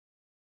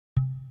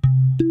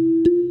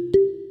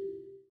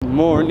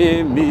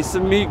morning, mis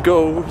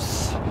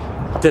amigos.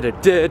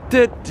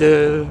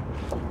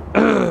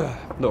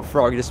 Little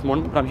froggy this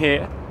morning, but I'm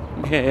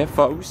here,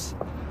 folks.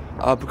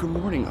 But good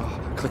morning.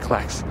 Oh, click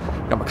clacks.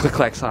 Got my click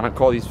clacks on. I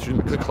call these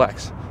my click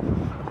clacks.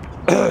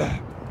 I'm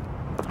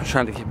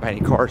trying to get by any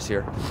cars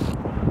here.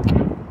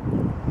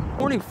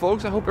 Morning,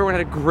 folks. I hope everyone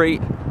had a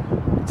great.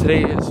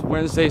 Today is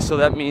Wednesday, so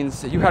that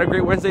means that you had a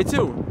great Wednesday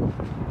too.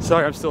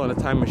 Sorry, I'm still in a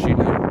time machine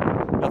now.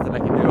 Nothing I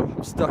can do.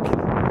 I'm stuck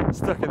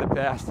in the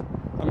past.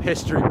 I'm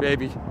history,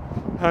 baby.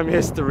 I'm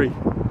history.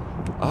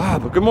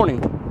 But good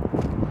morning.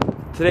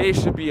 Today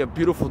should be a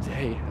beautiful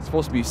day. It's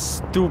supposed to be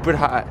stupid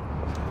hot.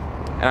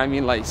 And I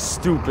mean like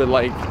stupid,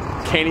 like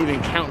can't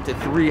even count to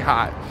 3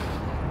 hot.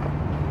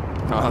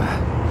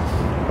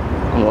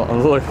 I'm a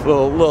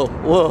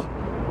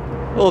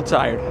little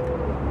tired.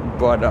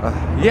 But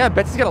yeah,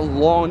 Betsy's got a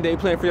long day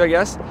planned for you, I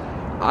guess.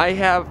 I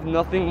have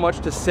nothing much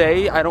to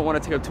say. I don't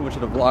want to take up too much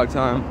of the vlog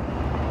time.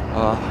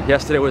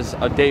 Yesterday was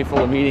a day full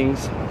of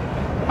meetings.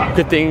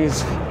 Good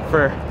things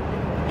for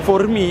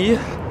me.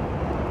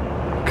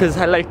 Cause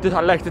I like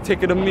to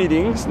take the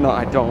meetings. No,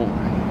 I don't.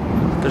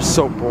 They're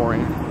so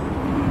boring.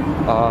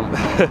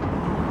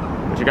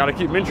 But you gotta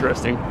keep them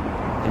interesting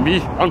and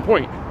be on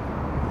point.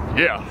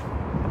 Yeah.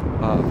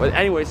 But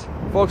anyways,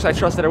 folks, I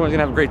trust that everyone's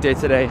gonna have a great day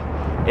today.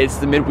 It's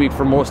the midweek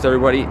for most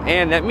everybody,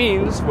 and that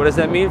means, what does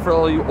that mean for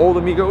all you old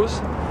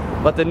amigos?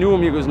 Let the new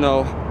amigos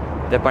know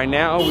that by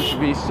now we should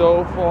be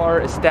so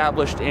far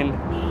established in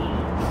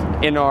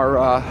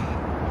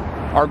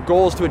our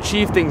goals to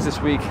achieve things this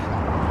week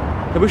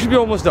that we should be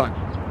almost done.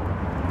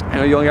 I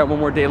know you only got one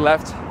more day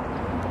left,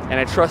 and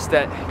I trust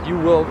that you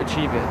will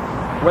achieve it.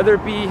 Whether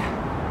it be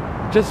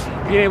just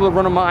being able to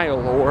run a mile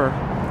or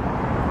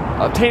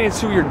obtaining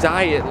to your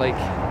diet, like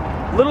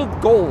little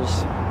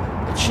goals.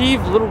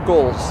 Achieve little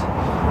goals,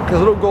 because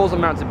little goals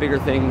amount to bigger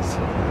things.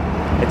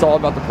 It's all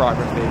about the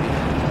progress, baby.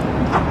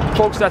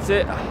 Folks, that's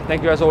it.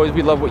 Thank you as always.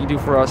 We love what you do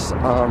for us.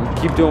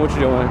 Keep doing what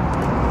you're doing,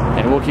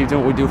 and we'll keep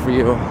doing what we do for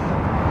you,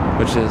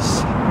 which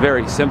is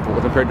very simple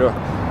compared to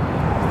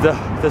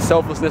the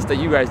selflessness that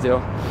you guys do.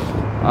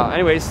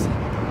 Anyways,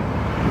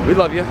 we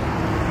love you.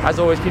 As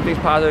always, keep things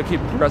positive,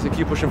 keep progressing,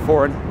 keep pushing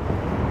forward.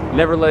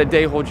 Never let a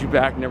day hold you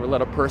back. Never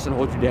let a person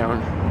hold you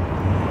down.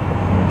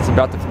 It's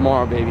about the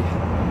tomorrow, baby.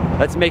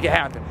 Let's make it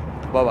happen.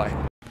 Bye-bye.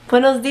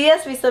 Buenos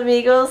dias, mis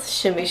amigos.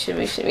 Shimmy,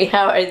 shimmy, shimmy.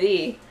 How are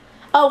thee?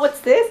 Oh, what's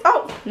this?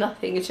 Oh,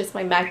 nothing. It's just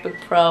my MacBook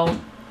Pro.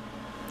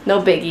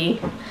 No biggie.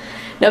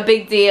 No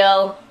big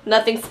deal.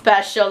 Nothing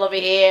special over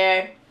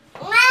here.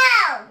 No!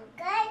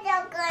 Guys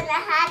are gonna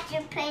have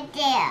to put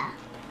there.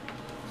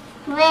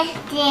 Right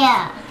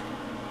there.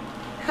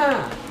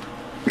 Huh.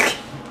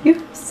 You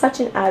have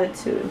such an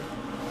attitude.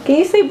 Can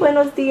you say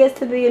buenos dias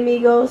to the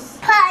amigos?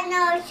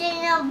 Partners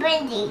in a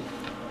busy.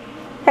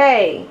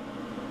 Hey.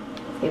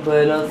 Say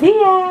buenos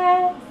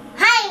dias.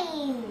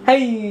 Hi! Hi.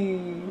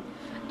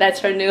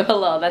 That's her new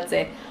hello. That's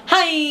it.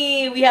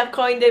 Hi. We have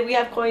coined it. We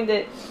have coined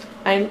it.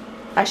 I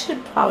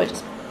should probably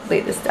just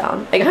lay this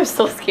down. Like, I'm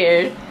so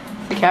scared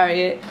to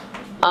carry it.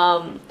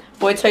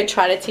 BOYTOY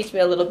tried to teach me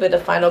a little bit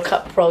of Final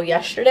Cut Pro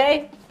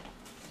yesterday.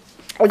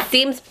 It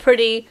seems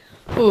pretty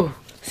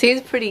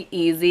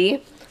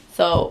easy.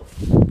 So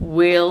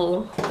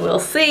we'll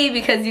see,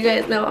 because you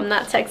guys know I'm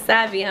not tech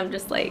savvy. I'm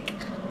just like,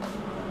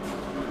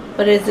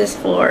 what is this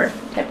for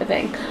type of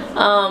thing.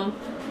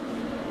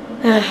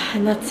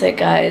 And that's it,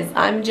 guys.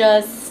 I'm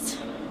just,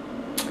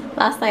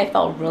 last night I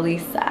felt really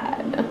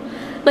sad.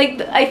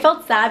 Like, I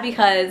felt sad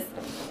because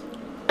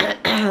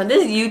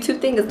this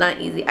YouTube thing is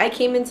not easy. I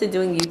came into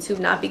doing YouTube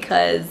not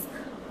because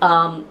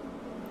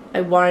I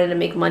wanted to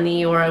make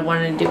money or I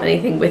wanted to do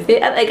anything with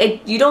it.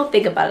 You don't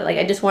think about it. Like,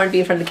 I just want to be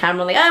in front of the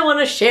camera. Like, I want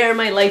to share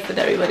my life with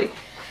everybody.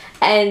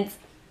 And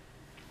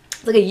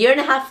it's like a year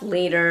and a half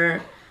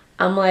later,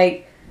 I'm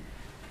like,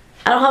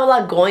 I don't have a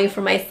lot going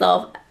for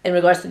myself in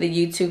regards to the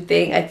YouTube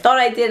thing. I thought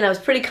I did, and I was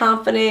pretty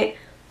confident,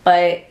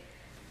 but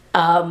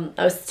I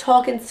was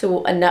talking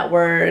to a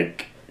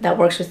network that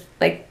works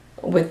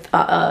with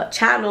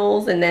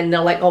channels, and then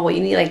they're like, oh, well,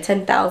 you need like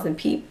 10,000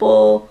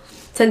 people,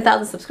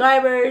 10,000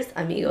 subscribers,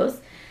 amigos.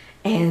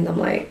 And I'm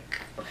like,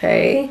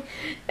 okay.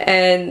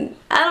 And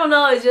I don't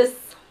know, it's just,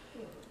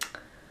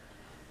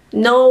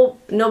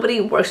 nobody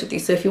works with you.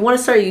 So if you want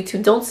to start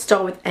YouTube, don't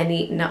start with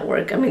any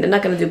network. I mean, they're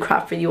not going to do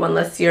crap for you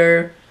unless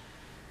you're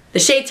the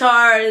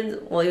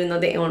Shaytard, well, even though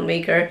they own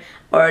Maker,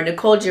 or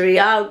Nicole Gary,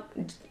 I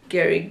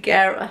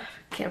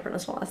can't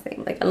pronounce my last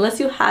name. Like, unless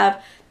you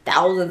have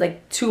thousands,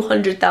 like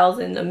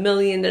 200,000, a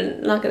million, they're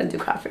not going to do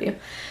crap for you.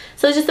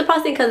 So it's just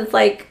depressing, because it's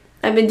like,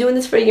 I've been doing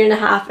this for a year and a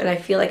half, and I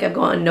feel like I've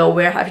gone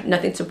nowhere. I have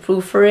nothing to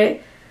prove for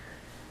it.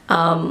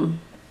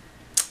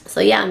 So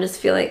yeah, I'm just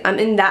feeling, I'm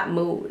in that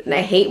mood. And I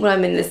hate when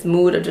I'm in this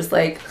mood of just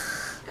like,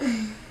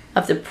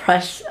 of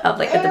depression.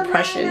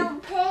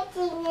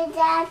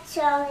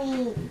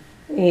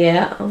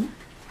 Yeah.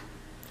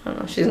 I don't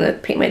know, she's gonna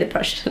paint my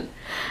depression.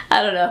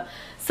 I don't know.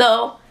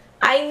 So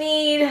I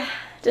need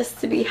just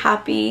to be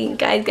happy.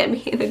 Guys, get me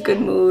in a good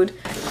mood.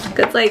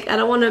 Cause like, I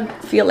don't want to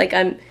feel like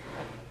I'm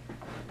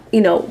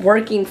you know,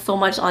 working so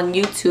much on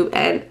YouTube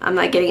and I'm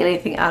not getting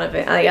anything out of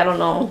it. Like, I don't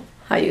know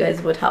how you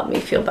guys would help me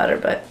feel better,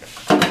 but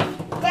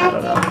I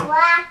don't know. That's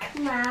black,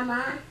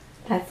 Mama.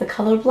 That's the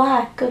color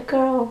black. Good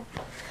girl.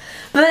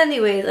 But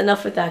anyways,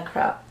 enough with that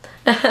crap.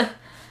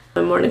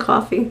 My morning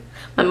coffee.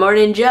 My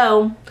morning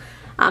Joe.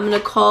 I'm gonna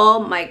call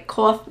my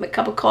cup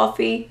of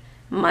coffee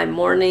my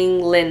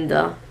morning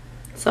Linda.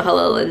 So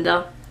hello,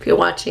 Linda. If you're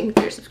watching, if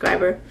you're a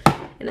subscriber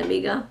and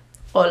amiga,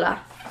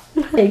 hola.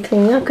 Hey,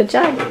 cleaning up. Good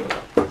job.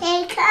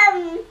 Hey,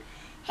 come.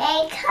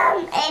 Hey,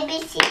 come.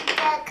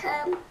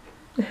 ABC.com.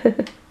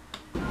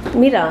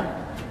 Mira,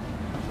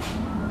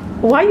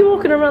 why are you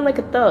walking around like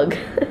a thug?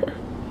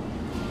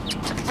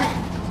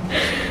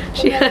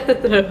 She has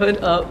her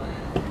hood up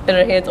and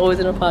her hand's always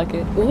in her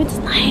pocket. Ooh, it's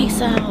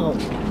nice out.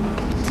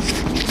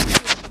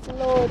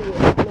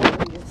 Glorious,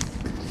 glorious.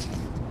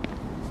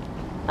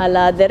 A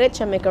la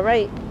derecha, make a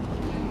right.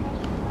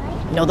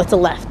 No, that's a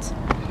left.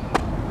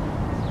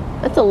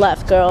 That's a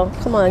left, girl.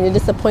 Come on, you're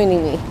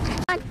disappointing me.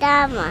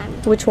 That one.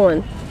 Which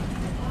one?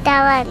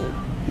 That one.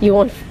 You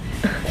want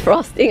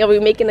frosting? Are we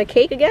making a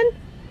cake again?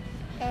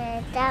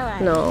 That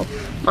one. No,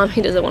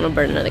 Mommy doesn't want to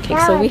burn another cake,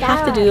 so we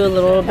have to do a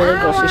little bit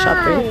of grocery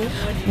shopping.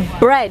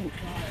 Bread.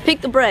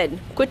 Pick the bread.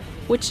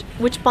 Which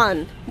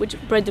pan? Which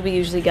bread do we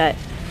usually get?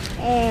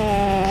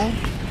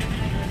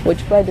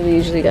 Which bread do we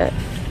usually get?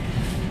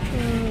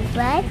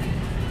 Bread?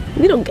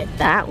 We don't get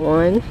that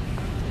one.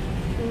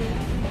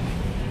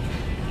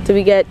 Do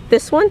we get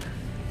this one?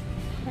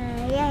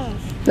 Yes.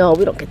 No,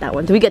 we don't get that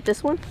one. Do we get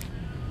this one?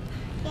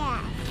 Yeah.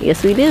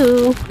 Yes, we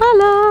do.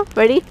 Hello.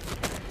 Ready?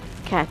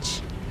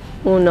 Catch.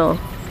 Uno,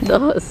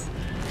 dos.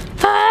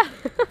 Ah!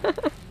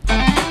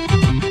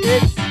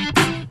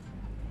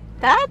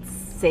 That's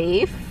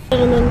safe.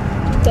 Gentlemen,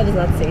 that is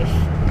not safe.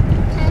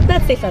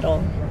 Not safe at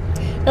all.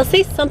 Now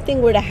say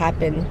something were to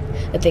happen,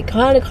 that they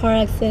caught in a car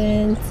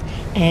accident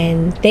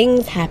and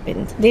things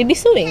happened. They'd be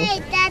suing.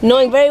 Hey,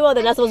 knowing very well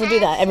they're not supposed to do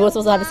that. Everyone's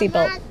supposed to have a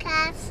seatbelt.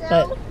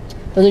 But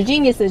those are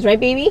geniuses, right,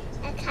 baby?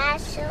 A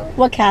castle.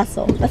 What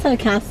castle? That's not a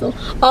castle.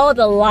 Oh,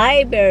 the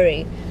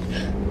library.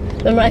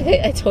 Remember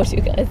I told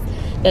you guys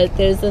that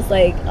there's this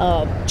like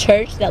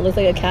church that looks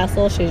like a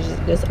castle. She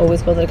just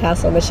always goes to the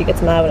castle and then she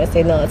gets mad when I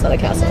say no, it's not a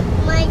castle.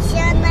 My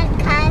son a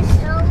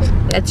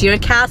castle. That's your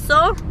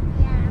castle?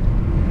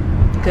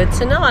 Yeah. Good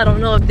to know. I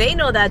don't know if they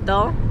know that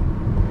though.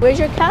 Where's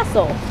your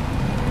castle?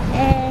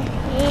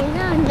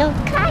 No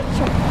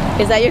castle.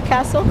 Is that your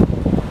castle?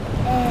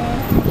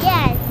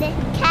 Yeah, the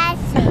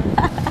castle.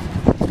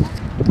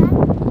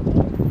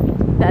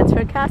 That's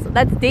her castle.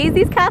 That's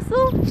Daisy's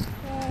castle?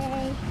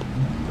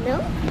 No,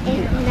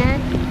 it's not.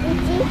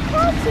 It's your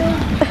castle.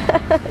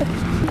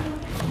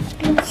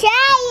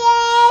 Try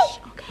it.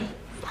 Okay,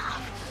 stop.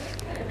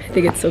 I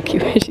think it's so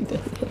cute when she does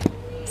it.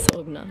 So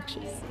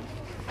obnoxious.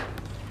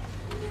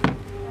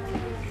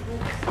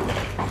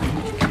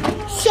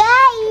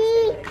 Try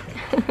it.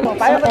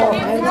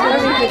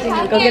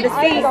 Go get a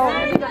seat.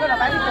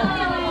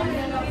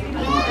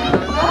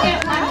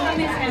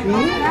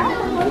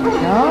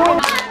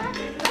 No.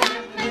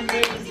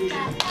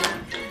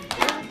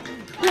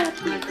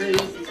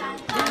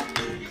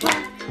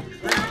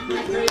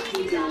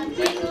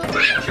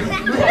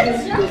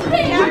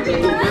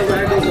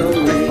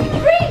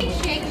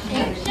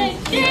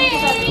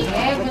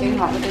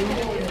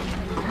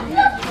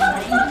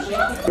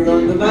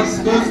 On the bus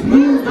goes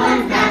move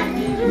on back,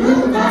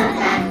 move on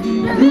back,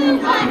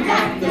 move on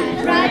back. The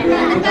driver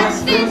on the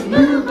bus goes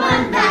move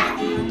on back,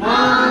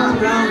 all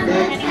around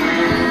the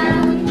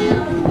town.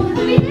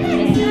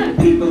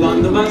 People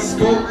on the bus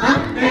go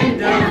up and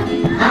down,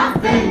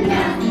 up and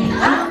down,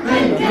 up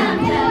and down.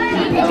 People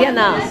on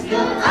the bus go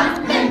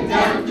up and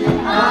down,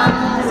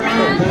 all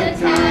around the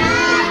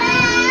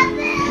town.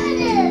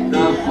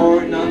 The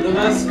horn on the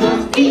bus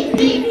goes beep,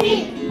 beep,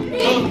 beep,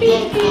 beep,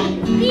 beep,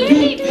 beep,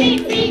 beep,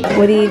 beep, beep.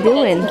 What are you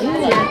doing? A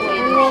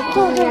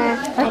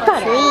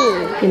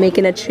tree. You're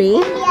making a tree?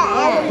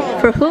 Yeah.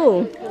 For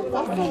who?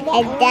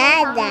 A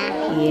dada.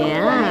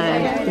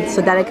 Yeah.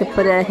 So that I could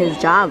put at his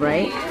job,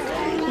 right?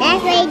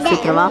 That's why Su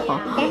trabajo.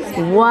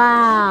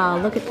 Wow,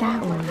 look at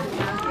that one.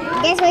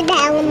 that's why the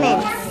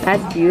elements.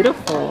 That's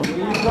beautiful.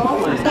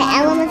 The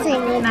elements are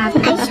good.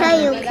 I'll show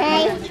you,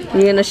 okay?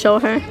 You're gonna show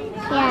her?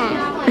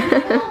 Yeah.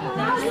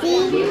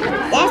 See?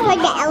 That's why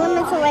the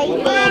elements are right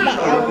there, the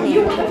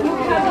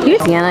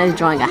elements. Diana is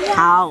drawing a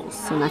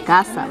house, una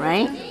casa,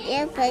 right?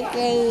 It's like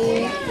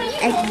a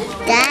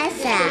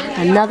casa.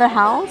 Another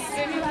house?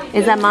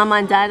 Is that Mama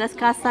and Dada's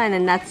casa and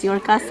then that's your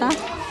casa?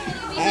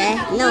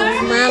 No,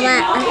 Mama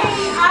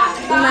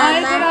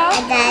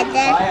and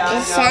Dada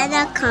is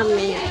Santa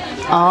coming.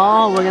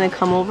 Oh, we're gonna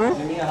come over?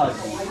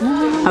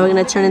 Are we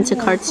gonna turn into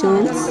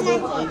cartoons?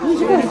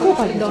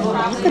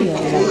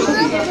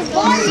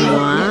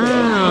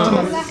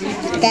 Wow.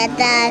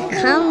 Dada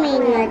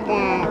coming with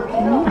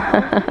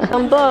that.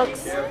 Some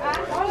books.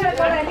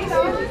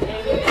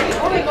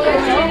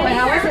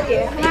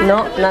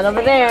 No, not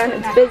over there.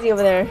 It's busy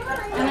over there.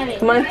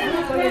 Come on.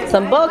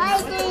 Some books.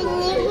 How do you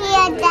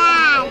hear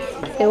that?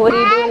 Hey, what are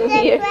you doing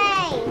here?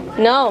 Play.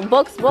 No,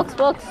 books.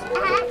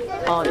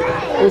 Oh,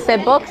 we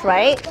said books,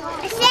 right?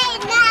 I said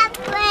not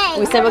play.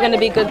 We said we're gonna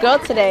be good girl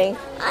today,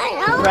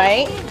 I know.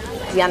 right?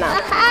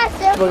 Diana,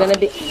 we're gonna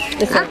be.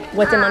 Listen,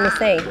 what did mommy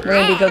say? We're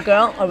gonna be good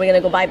girl, or we're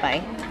gonna go bye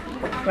bye,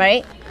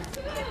 right?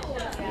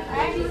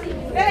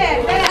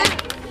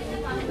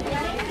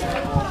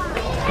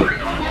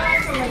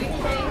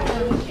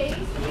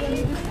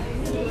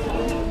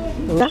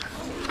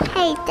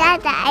 Hey,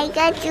 Dada, I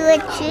got you a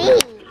tree.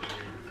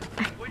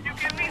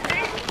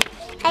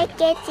 I'm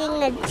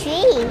getting a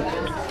tree.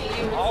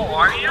 Oh,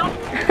 are you?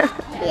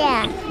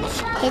 Yeah.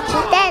 It's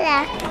your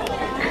Dada.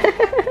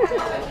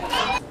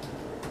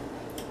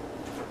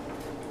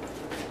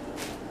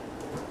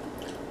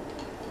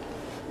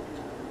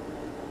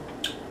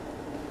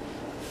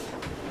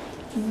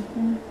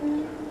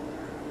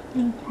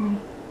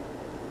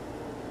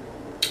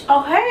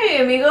 Oh,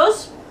 hey,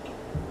 amigos.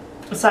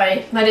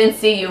 Sorry, I didn't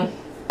see you.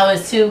 I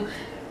was too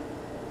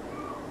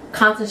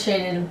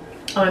concentrated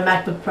on my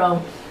MacBook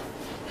Pro.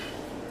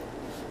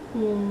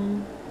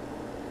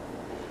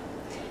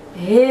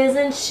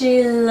 Isn't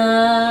she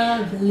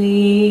lovely?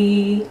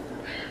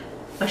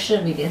 I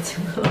shouldn't be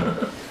dancing.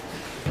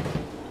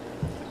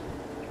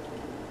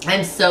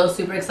 I'm so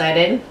super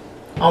excited.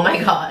 Oh my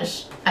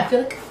gosh. I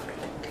feel like...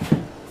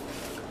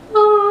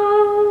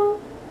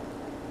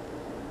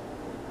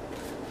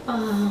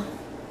 Oh,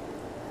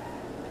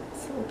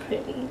 so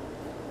pretty.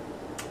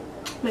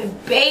 My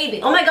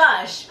baby. Oh my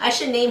gosh. I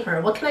should name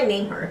her. What can I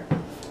name her?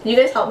 Can you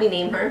guys help me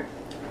name her?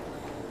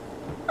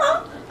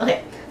 Oh.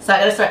 Okay. So I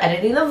gotta start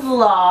editing the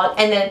vlog.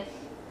 And then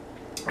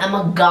I'm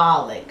a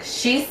garlic.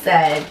 She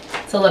said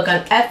to look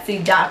on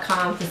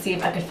Etsy.com to see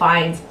if I could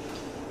find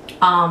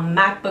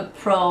MacBook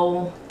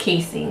Pro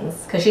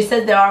casings. Because she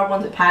said there are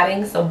ones with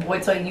padding. So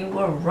BOYTOY, you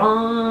were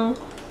wrong.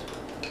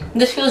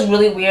 This feels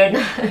really weird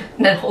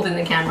not holding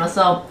the camera,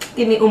 so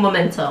give me un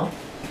momento.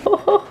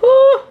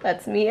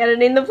 That's me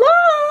editing the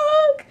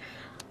vlog.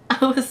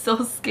 I was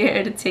so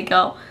scared to take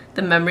out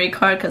the memory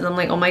card because I'm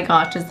like, oh my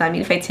gosh, does that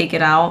mean if I take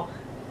it out,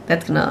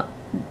 that's gonna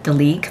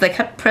delete? Because I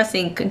kept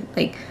pressing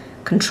like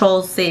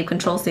control save,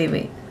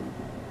 and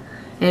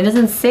it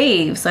doesn't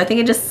save. So I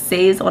think it just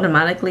saves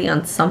automatically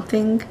on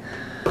something.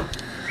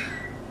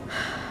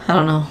 I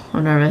don't know.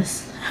 I'm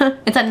nervous.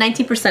 It's at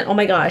 19%. Oh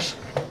my gosh.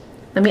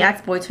 Let me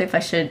ask BOYTOY if I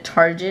should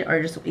charge it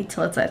or just wait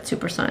till it's at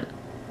 2%.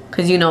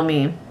 Because you know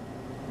me.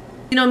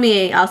 You know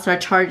me, I'll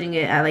start charging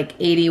it at like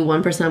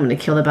 81%. I'm going to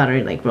kill the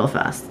battery like real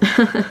fast.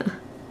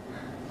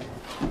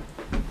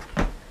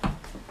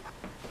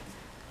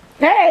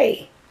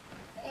 Hey!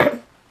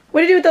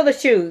 What did you do with all the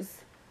shoes?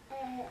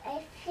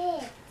 I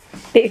fit.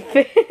 They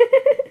fit.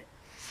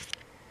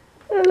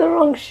 They're the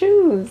wrong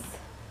shoes.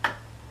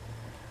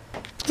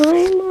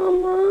 Hi,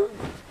 Mama.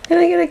 Can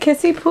I get a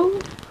kissy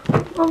poo?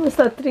 Mama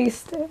está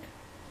triste.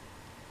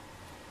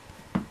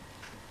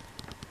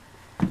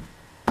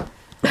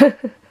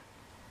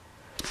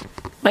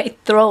 My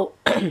throat.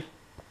 Can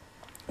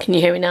you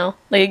hear me now?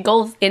 Like it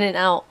goes in and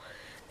out.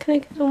 Can I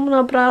get un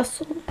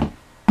abrazo?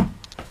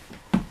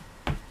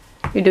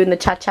 You're doing the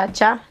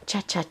cha-cha-cha?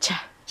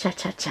 Cha-cha-cha.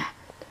 Cha-cha-cha.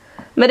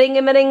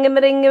 Merengue, merengue,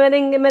 merengue,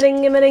 merengue,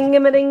 merengue, merengue,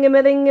 merengue,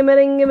 merengue,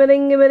 merengue,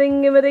 merengue,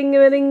 merengue, merengue,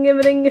 merengue,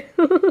 merengue.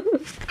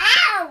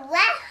 Ow,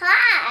 that's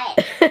hot.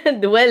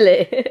 Duele.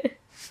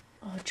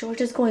 Oh,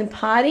 George is going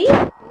potty?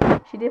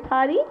 She did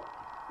potty?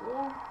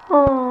 Yeah.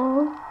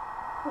 Aww.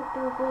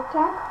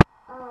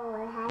 Oh,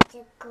 I have to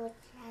go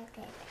check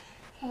it.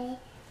 Okay,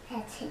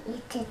 have to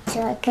eat the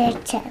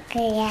chocolate,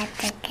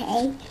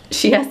 okay?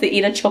 She has to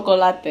eat a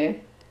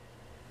chocolate.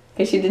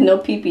 Because she did no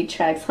pee-pee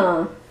tracks,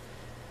 huh?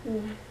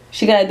 Mm.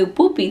 She gotta do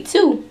poopy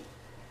too.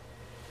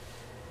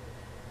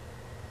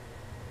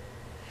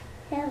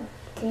 No,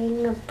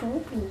 doing a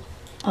poopy.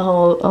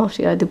 Oh,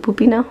 she gotta do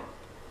poopy now?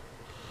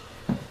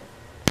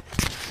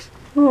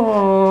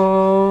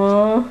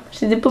 Aww.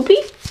 She did poopy?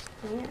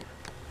 Yeah.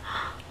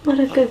 What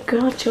a good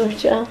girl,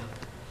 Georgia.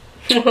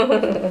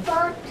 Photo.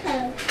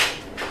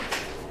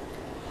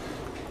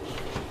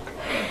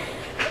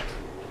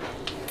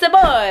 It's a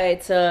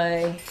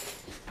BOYTOY.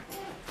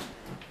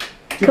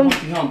 Do the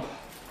Humpty Hump.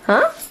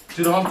 Huh?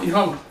 Do the Humpty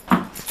Hump.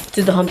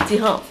 Do the Humpty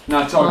Hump.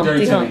 No, it's all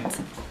dirty to me.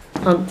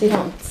 Humpty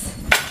Humps.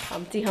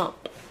 Humpty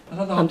Hump. I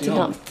thought the Humpty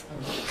Humpty Hump.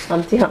 Hump.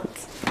 Humpty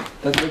Humps.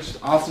 That looks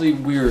awfully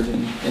weird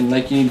and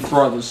like you need to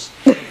throw others.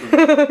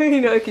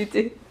 You know,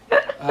 Kitty.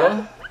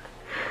 Huh?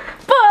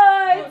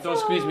 Bye! Don't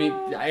squeeze me.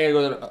 I gotta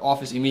go to the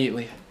office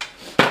immediately.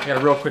 I got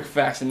a real quick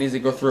fax that needs to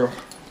go through.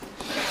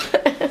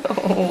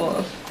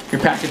 Oh. Your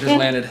package has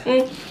landed.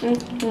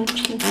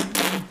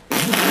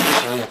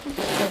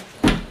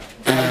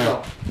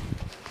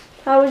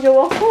 How was your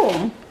walk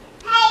home?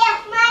 Hey,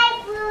 that's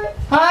my food.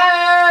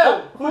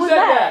 Hi! Who who's said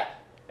that?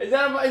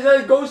 that? Is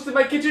that a ghost in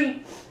my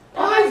kitchen?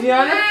 Oh, hi,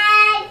 Fiona.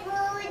 My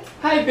food.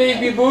 Hi,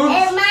 baby boobs.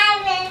 And my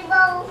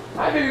rainbow.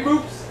 Hi, baby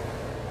boobs.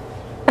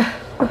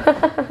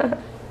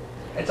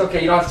 It's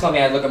okay. You don't have to tell me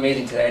I look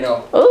amazing today. I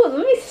know. Oh,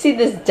 let me see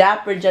this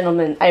dapper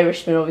gentleman,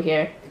 Irishman over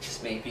here. It's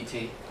just me,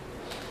 PT.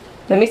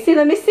 Let me see.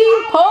 Pose!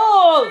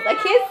 I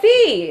can't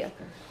see.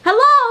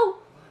 Hello?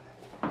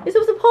 You're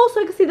supposed to pose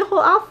so I can see the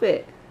whole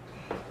outfit.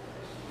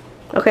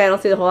 Okay, I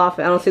don't see the whole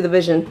outfit. I don't see the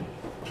vision.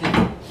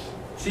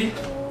 See?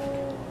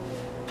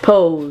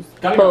 Pose.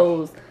 Gotta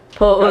pose. go.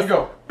 Pose. Gotta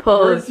go.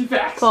 Pose. Emergency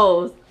facts.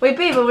 Pose. Wait,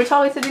 babe, but we're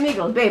talking to the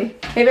amigos. Babe.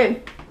 Hey,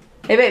 babe.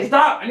 Hey, babe.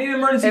 Stop! I need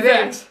emergency Hey, babe.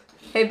 facts.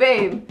 Hey,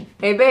 babe.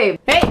 Hey, babe.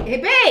 Hey,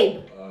 hey,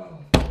 babe.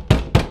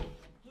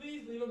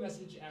 Please leave a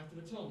message after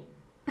the tone.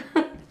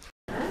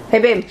 Hey,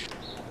 babe.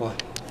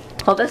 What?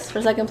 Hold this for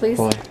a second, please.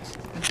 What?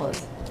 Hold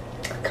this.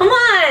 Come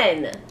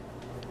on.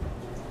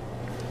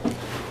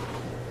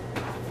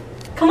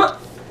 Come on.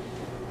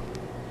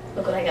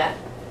 Look what I got.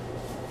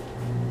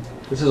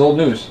 This is old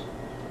news.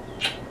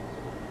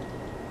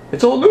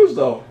 It's old news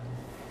though.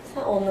 It's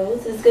not old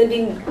news. It's gonna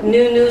be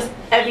new news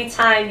every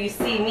time you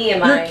see me in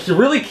my. You're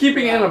really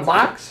keeping it in a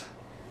box?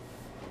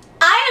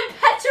 I am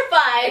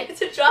petrified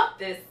to drop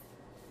this.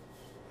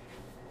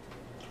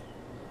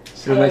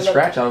 See the nice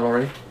scratch out of it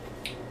already.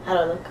 How do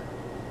I look?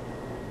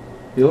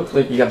 You look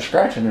like you got a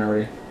scratch in there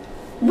already.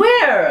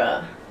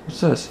 Where? What's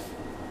this?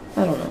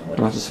 I don't know. What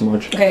Not a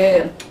smudge.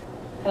 Okay.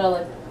 How do I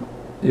look?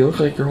 You look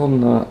like you're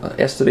holding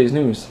yesterday's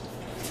news.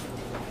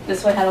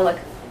 This way. How do I look?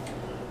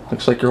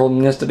 Looks like you're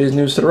holding yesterday's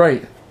news to the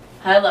right.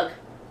 How do I look?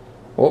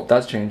 Oh,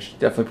 that's changed.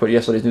 Definitely put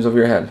yesterday's news over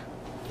your head.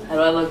 How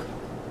do I look?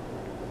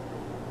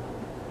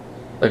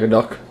 Like a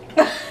duck.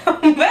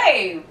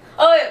 Babe!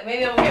 Oh, wait,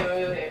 maybe over here,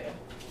 maybe over here.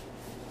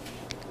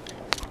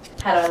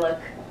 How do I look?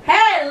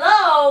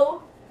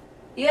 Hello!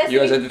 You guys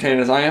You as entertaining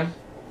as I am?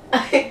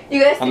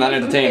 you guys I'm not see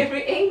me from entertained.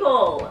 every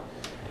angle.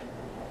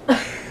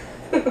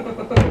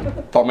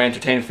 Thought my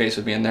entertained face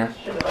would be in there.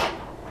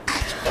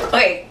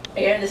 Okay,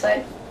 are you on this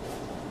side?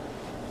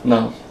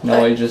 No.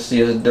 No, I just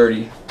see it as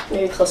dirty.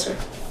 Maybe closer.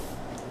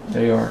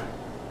 There you are.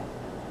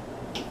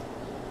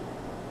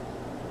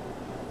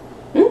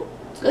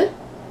 It's good?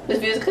 This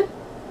view is good?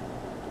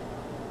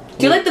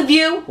 Do you like the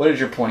view? What is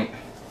your point?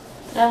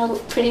 I have a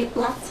pretty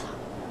laptop.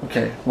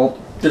 Okay, well,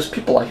 there's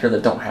people out here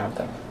that don't have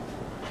them.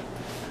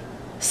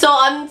 So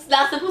I'm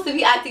not supposed to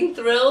be acting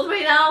thrilled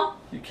right now?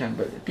 You can,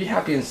 but be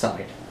happy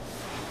inside.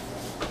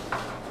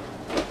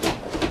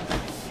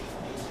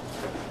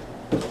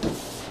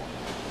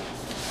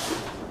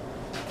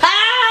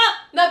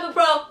 Ah! Macbook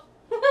Pro!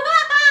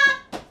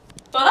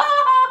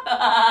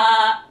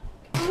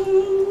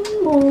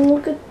 Oh,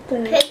 look at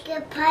that. Pick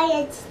a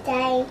Pirate's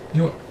Day.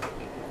 You want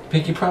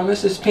Pinky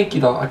promise? It's Pinky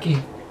though.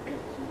 Aquí.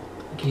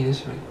 Aquí,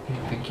 this way. Here,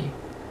 Pinky.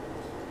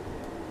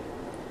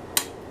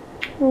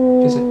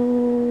 Is it?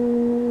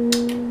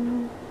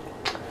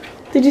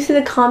 Did you see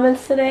the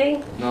comments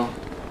today? No.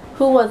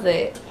 Who was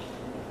it?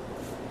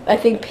 I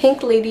think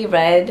Pink Lady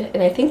Red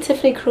and I think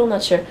Tiffany Crew, I'm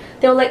not sure.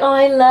 They were like, oh,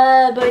 I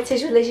love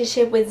BOYTOY's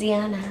relationship with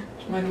Ziana.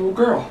 It's my little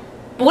girl.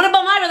 But what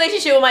about my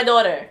relationship with my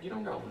daughter? You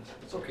don't got one.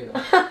 It's okay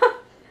though.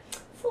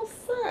 So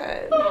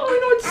sad. Oh, I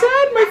know it's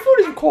sad. My food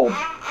is cold.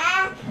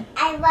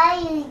 I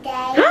love you,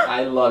 Dad.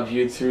 I love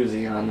you too,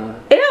 Ziana.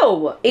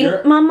 Ew.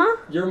 Mama?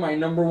 You're my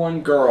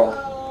 #1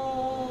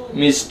 girl.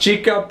 Mis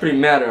chica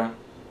primera.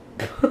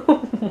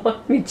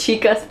 What? Mi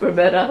chicas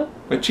primera?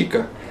 My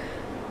chica.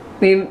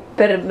 Mi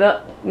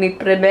premo.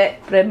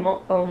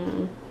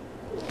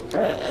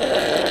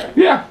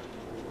 Yeah.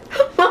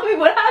 Mommy,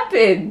 what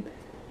happened?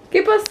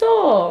 ¿Qué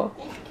pasó?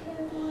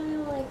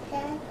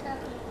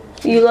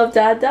 You love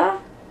Dada?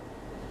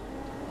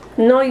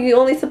 No, you're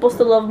only supposed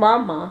to love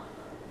Mama.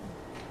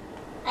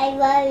 I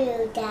love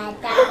you,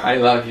 Dada. I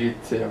love you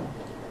too.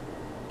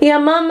 Yeah,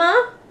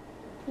 Mama?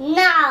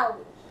 No.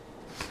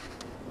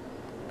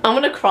 I'm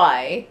gonna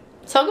cry.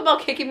 Talk about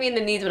kicking me in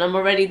the knees when I'm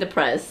already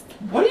depressed.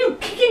 What are you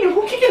kicking?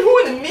 Who kicking who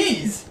in the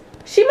knees?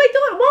 She might do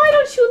it. Why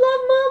don't you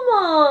love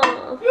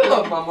Mama? You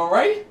love Mama,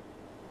 right?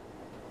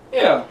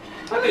 Yeah.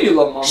 I know you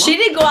love Mama. She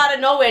didn't go out of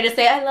nowhere to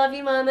say, I love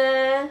you,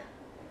 Mama.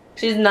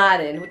 She's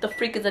nodding. What the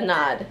freak is a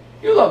nod?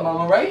 You love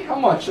Mama, right? How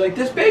much? Like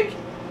this big?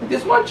 Like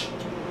this much?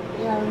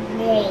 You're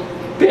big.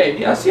 Big.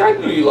 Yeah, see, I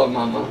knew you love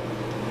Mama.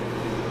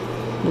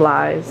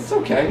 Lies. It's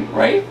okay,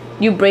 right?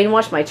 You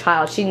brainwashed my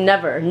child. She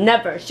never.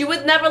 She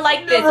was never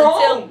like this Never until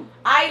home.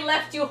 I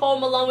left you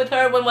home alone with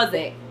her. When was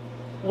it?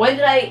 When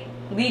did I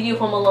leave you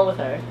home alone with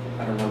her?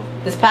 I don't know.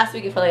 This past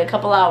week for like a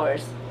couple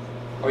hours.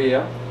 Oh,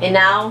 yeah? And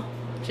now,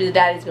 she's a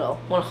daddy's girl.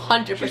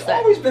 100%. She's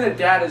always been a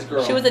daddy's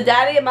girl. She was a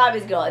daddy and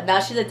mommy's girl, and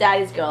now she's a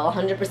daddy's girl,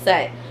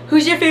 100%.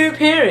 Who's your favorite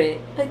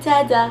parent? My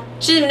dada.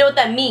 She doesn't even know what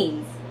that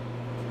means.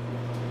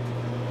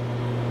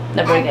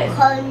 Never again.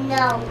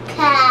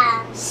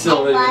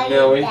 Silly I love you,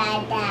 Millie.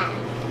 Dada.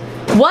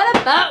 What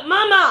about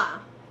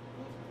Mama?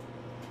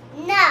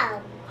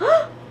 No.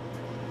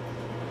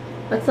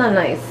 That's not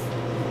nice.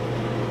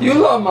 You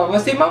love Mama.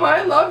 See, Mama,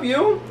 I love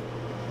you.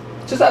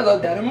 Just I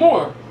love Daddy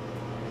more.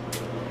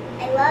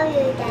 I love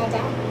you,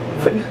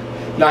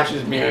 Dada. Now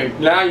she's being.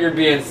 Now you're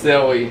being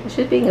silly.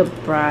 She's being a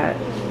brat.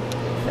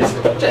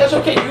 It's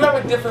okay. You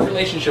have a different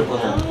relationship with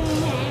her.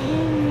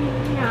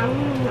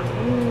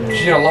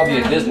 She's gonna love you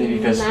at Disney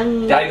because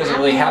Daddy doesn't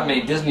really have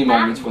many Disney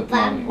moments with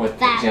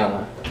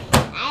Tiana.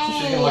 So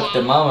she's gonna look at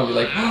the mom and be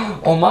like,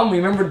 "Oh, Mom,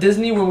 remember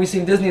Disney when we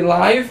seen Disney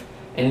live?"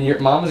 And your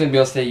mom's gonna be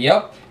able to say,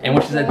 "Yep." And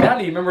when she said,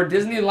 Daddy, remember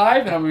Disney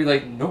Live? And I'm gonna be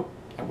like, nope,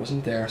 I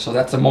wasn't there. So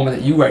that's a moment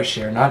that you guys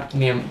share, not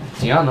me and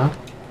Tiana.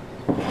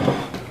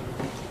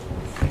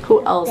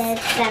 Who else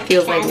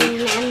feels like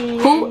me?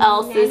 Who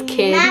else's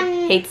kid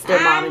hates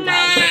their mom and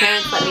dad? So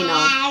parents, let me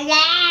know.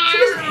 She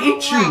doesn't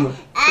hate you.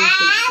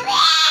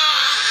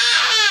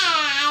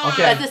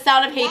 Okay. That's the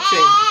sound of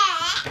hatred.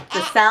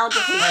 The sound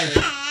of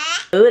hatred.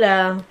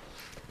 Buddha,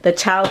 the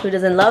child who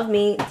doesn't love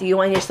me. Do you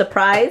want your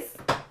surprise?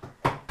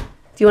 Do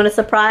you want a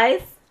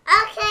surprise?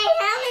 Okay,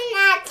 I'm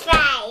not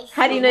surprised.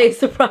 How do you know your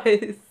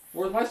surprise?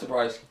 Where's my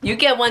surprise? You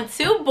get one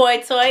too,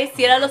 boy toy.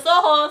 Cierra los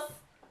ojos.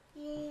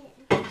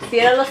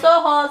 Cierra los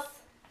ojos.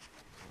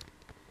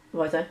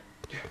 Boy toy.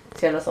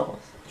 Cierra los ojos.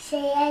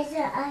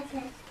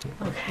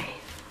 Okay.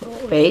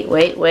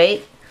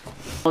 Wait.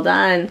 Hold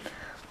on.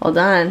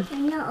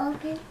 I'm not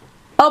open.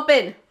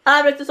 Open.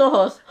 Abre tus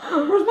ojos.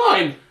 Where's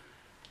mine?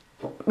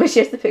 But she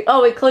has to pick.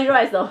 Oh wait, close your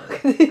eyes though.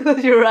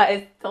 Close your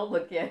eyes. Don't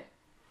look yet.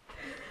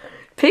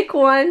 Pick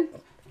one.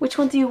 Which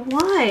one do you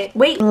want?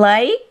 Wait,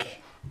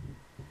 like?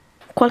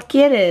 ¿Cuál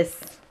quieres?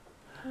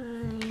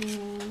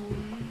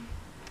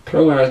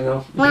 Close my eyes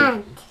now.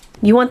 Want.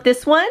 You want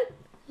this one?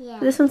 Yeah.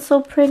 This one's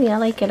so pretty. I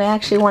like it. I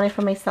actually want it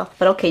for myself.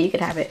 But okay, you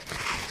can have it.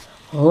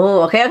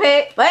 Oh,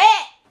 okay.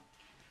 Wait!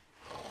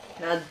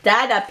 Now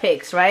Dada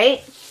picks,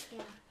 right?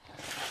 Yeah.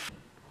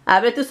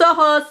 Abre tus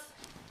ojos.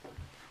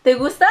 ¿Te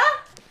gusta?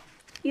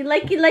 You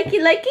like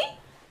it?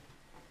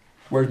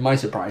 Where's my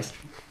surprise?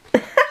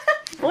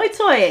 Boy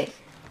toy.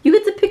 You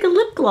get to pick a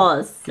lip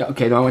gloss. Yeah,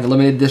 okay, do I want the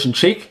limited edition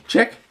chick?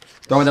 Do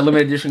I want the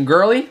limited edition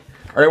girly?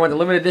 Or do I want the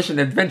limited edition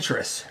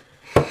adventurous?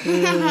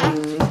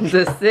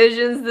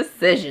 Decisions.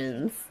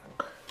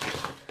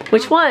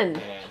 Which one?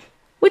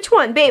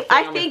 Babe?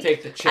 I think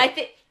take the chick. I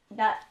think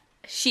that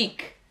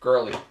chic.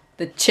 Girly.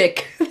 The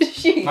chick.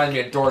 Chic. Reminds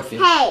me of Dorothy.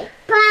 Hey,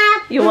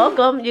 Pop. You're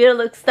welcome. You're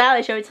gonna look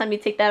stylish every time you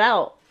take that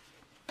out.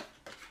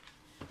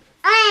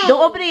 Hey.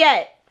 Don't open it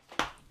yet.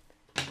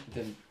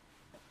 Didn't.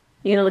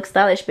 You're gonna look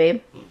stylish,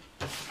 babe.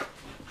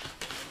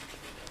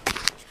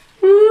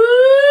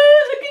 Ooh,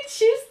 look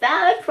at you,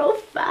 stylish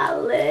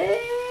profiling.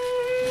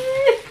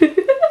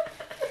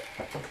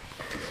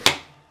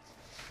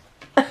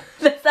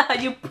 That's how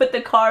you put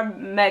the car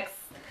mix.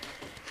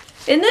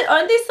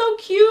 Aren't they so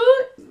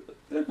cute?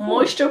 Cool.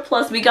 Moisture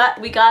Plus. We got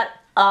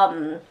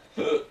one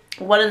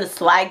in the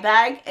swag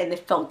bag, and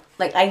it felt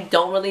like I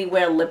don't really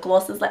wear lip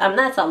glosses. Like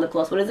it's not lip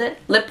gloss. What is it?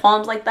 Lip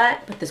balms like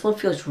that. But this one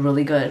feels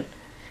really good.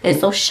 And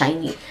it's so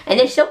shiny, and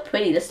they're so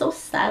pretty. They're so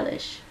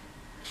stylish.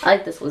 I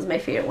like this one. It's my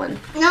favorite one.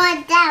 No,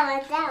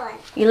 that one.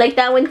 You like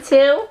that one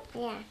too?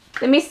 Yeah.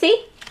 Let me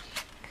see.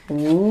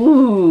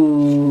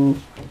 Ooh.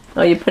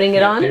 Oh, you're putting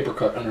it on? Paper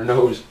cut on her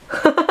nose.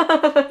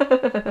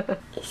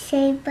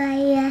 Say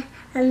bye,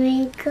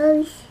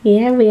 amigos.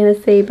 Yeah, we're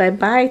gonna say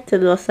bye-bye to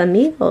los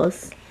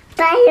amigos.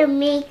 Bye,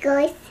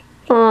 amigos.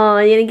 Oh,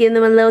 you're gonna give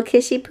them a little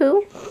kissy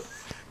poo?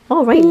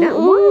 Oh, right now?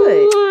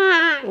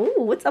 What?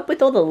 Ooh, what's up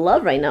with all the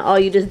love right now? Oh,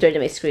 you just dirtied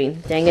my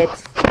screen. Dang it.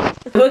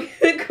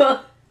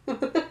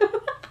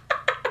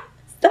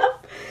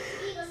 Stop.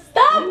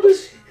 I'm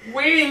just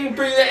waiting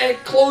for you to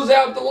close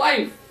out the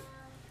life.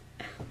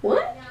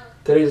 What?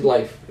 Today's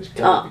life is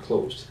going to be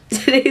closed.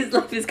 Today's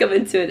life is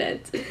coming to an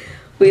end.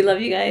 We love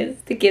you guys.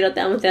 Te quiero,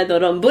 te amo, te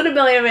adoro. Buddha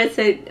Belly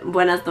said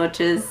buenas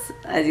noches,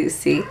 as you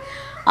see.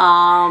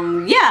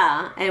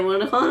 Yeah, and we're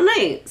gonna call it a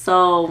night.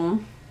 So,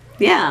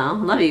 yeah,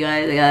 love you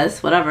guys, I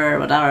guess.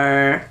 Whatever.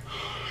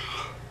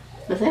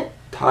 That's it.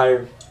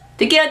 Tired.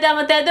 Te quiero, te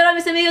amo, te adoro,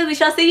 mis amigos. We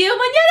shall see you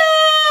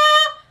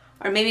mañana.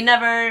 Or maybe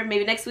never.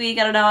 Maybe next week.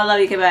 I don't know. I love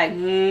you. Okay, bye.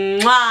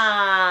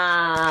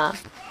 Mwah.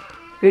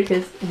 Weird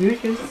kiss.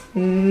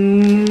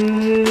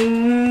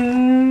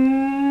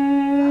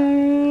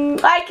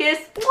 I kiss.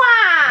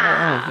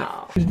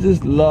 Wow. Is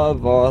this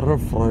love or a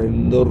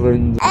friend or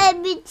friend?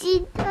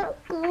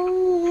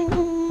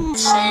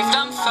 Saved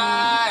on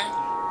fire.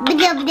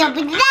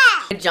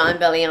 John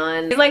Belly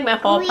on. He's like my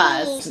hall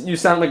pass. You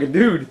sound like a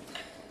dude.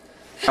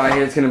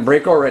 It's gonna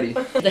break already.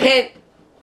 The hint.